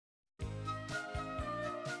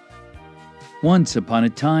Once upon a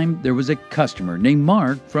time, there was a customer named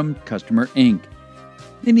Mark from Customer Inc.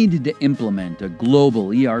 They needed to implement a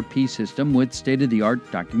global ERP system with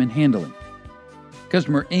state-of-the-art document handling.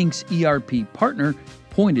 Customer Inc.'s ERP partner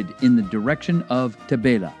pointed in the direction of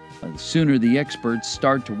Tabellae. The sooner the experts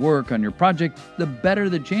start to work on your project, the better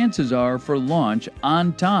the chances are for launch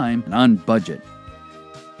on time and on budget.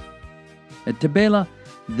 At Tabellae,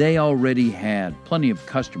 they already had plenty of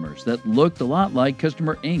customers that looked a lot like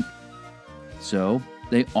Customer Inc. So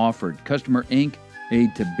they offered Customer Inc. a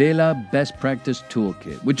Tabellae Best Practice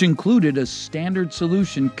Toolkit, which included a standard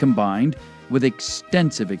solution combined with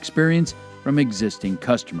extensive experience from existing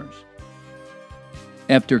customers.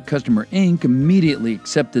 After Customer Inc. immediately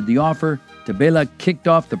accepted the offer, Tabellae kicked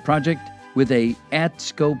off the project with a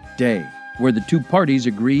at-scope day, where the two parties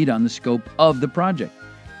agreed on the scope of the project.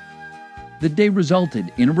 The day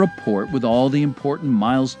resulted in a report with all the important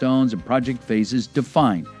milestones and project phases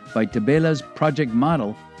defined by Tabellae's project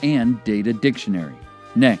model and data dictionary.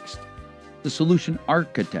 Next, the solution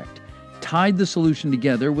architect tied the solution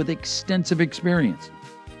together with extensive experience.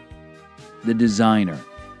 The designer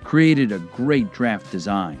created a great draft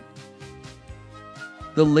design.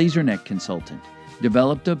 The LaserNet consultant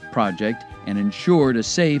developed a project and ensured a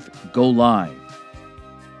safe go-live.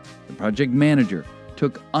 The project manager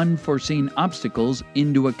took unforeseen obstacles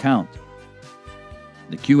into account.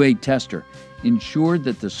 The QA tester ensured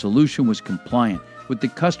that the solution was compliant with the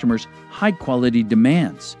customer's high-quality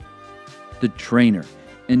demands. The trainer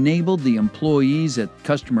enabled the employees at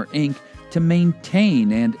Customer Inc. to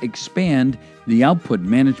maintain and expand the output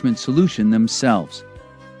management solution themselves.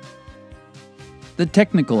 The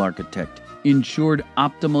technical architect ensured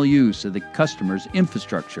optimal use of the customer's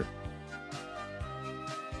infrastructure.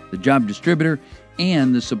 The job distributor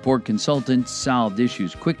and the support consultant solved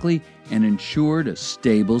issues quickly and ensured a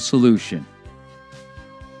stable solution.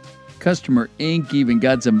 Customer Inc. even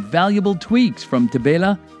got some valuable tweaks from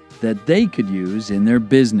Tabellae that they could use in their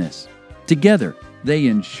business. Together, they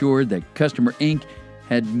ensured that Customer Inc.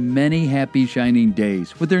 had many happy shining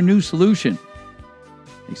days with their new solution.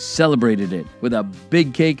 They celebrated it with a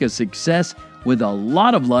big cake of success with a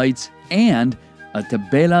lot of lights and a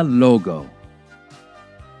Tabellae logo.